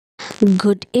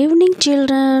Good evening,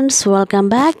 children. Welcome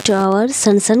back to our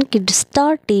Sun Kids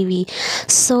Star TV.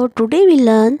 So today we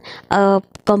learn a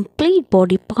complete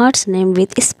body parts name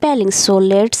with spelling. So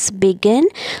let's begin.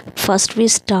 First we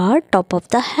start top of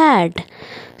the head.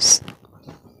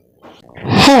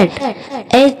 Head,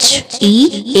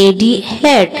 H-E-A-D,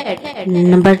 head.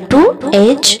 Number 2,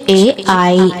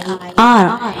 H-A-I-R,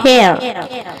 hair.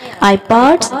 Eye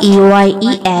parts,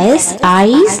 E-Y-E-S,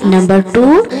 eyes. Number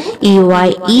 2,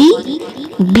 E-Y-E-B-A-L-L,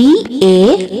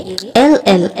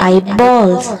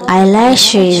 eyeballs.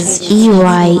 Eyelashes,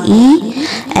 E-Y-E-L-A-S-H-E-S,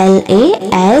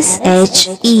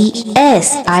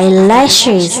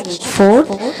 eyelashes. 4,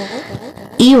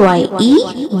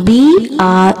 EYEBROWS,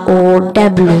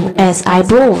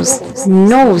 eyebrows.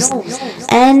 Nose,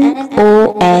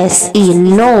 NOSE,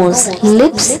 nose.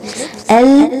 Lips,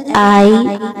 LIPS,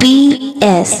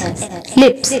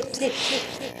 lips.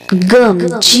 Gum,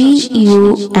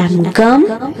 GUM, gum.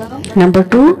 Number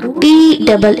 2,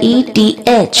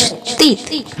 TEETH, teeth.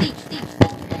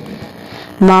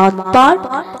 Mouth part,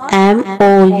 MOUTH,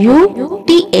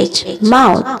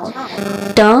 mouth.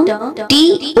 Tongue,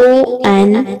 TONGUE,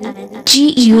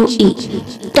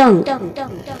 tongue.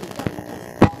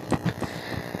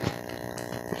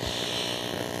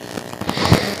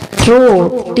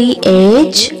 Throat,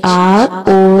 THROAT,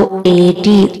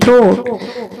 throat.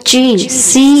 Chin,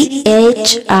 CHIN,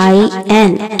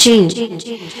 chin.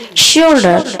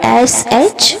 Shoulder,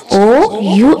 SHOULDER,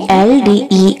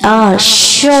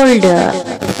 shoulder.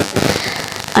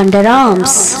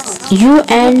 Underarms,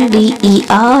 UNDER,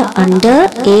 under,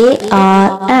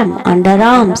 ARM,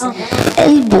 underarms.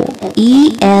 Elbow,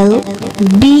 ELBOW,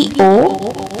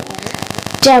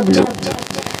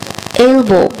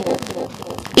 elbow.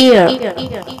 Ear,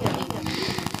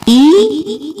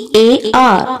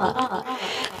 EAR,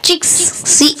 cheeks,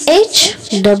 CHEEKS,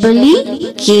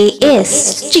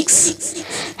 cheeks.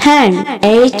 Hand,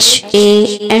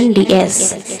 HANDS,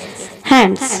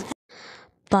 hands.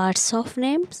 Parts of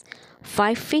names,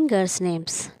 5 fingers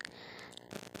names.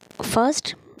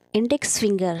 First, index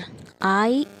finger,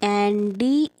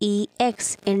 INDEX,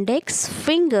 index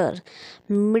finger.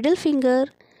 Middle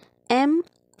finger,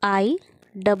 MIDDLE,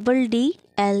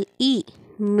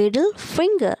 middle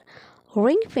finger.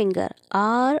 Ring finger,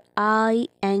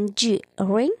 RING,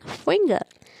 ring finger.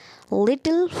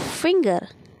 Little finger,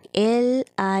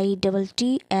 LITTLE,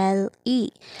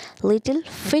 little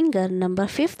finger. Number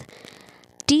 5th,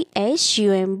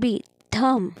 THUMB,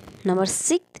 thumb. Number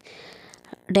 6th,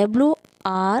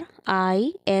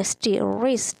 WRIST,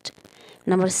 wrist.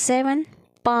 Number 7,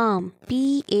 palm,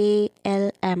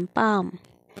 PALM, palm.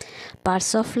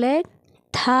 Parts of leg,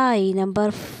 thigh.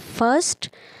 Number 1st,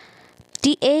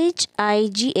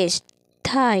 THIGH,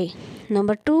 thigh.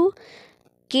 Number 2,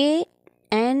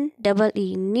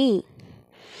 KNEE, knee.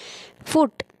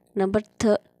 Foot. Number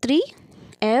 3,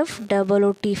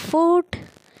 FOOT, foot.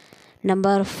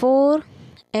 Number 4,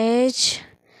 HILL,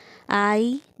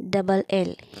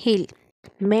 heel.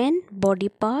 Main body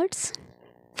parts.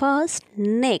 First,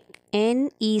 neck,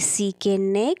 NECK,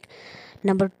 neck.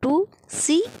 Number 2,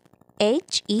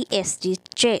 CHEST,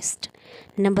 chest.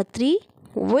 Number 3,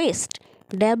 waist,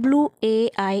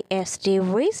 WAIST,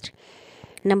 waist.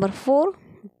 Number 4,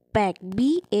 back,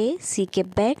 BACK,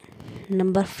 back.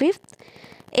 Number 5th,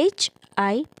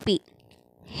 HIP,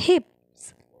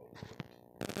 hips.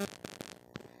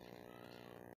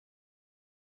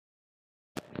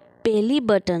 Belly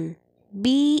button,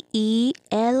 BELLY,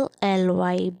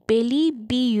 belly,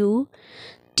 BUTTON,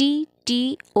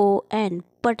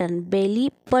 button,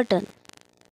 belly button.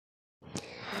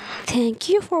 Thank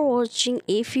you for watching.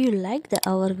 If you like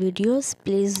our videos,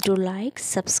 please do like,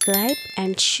 subscribe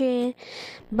and share.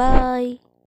 Bye.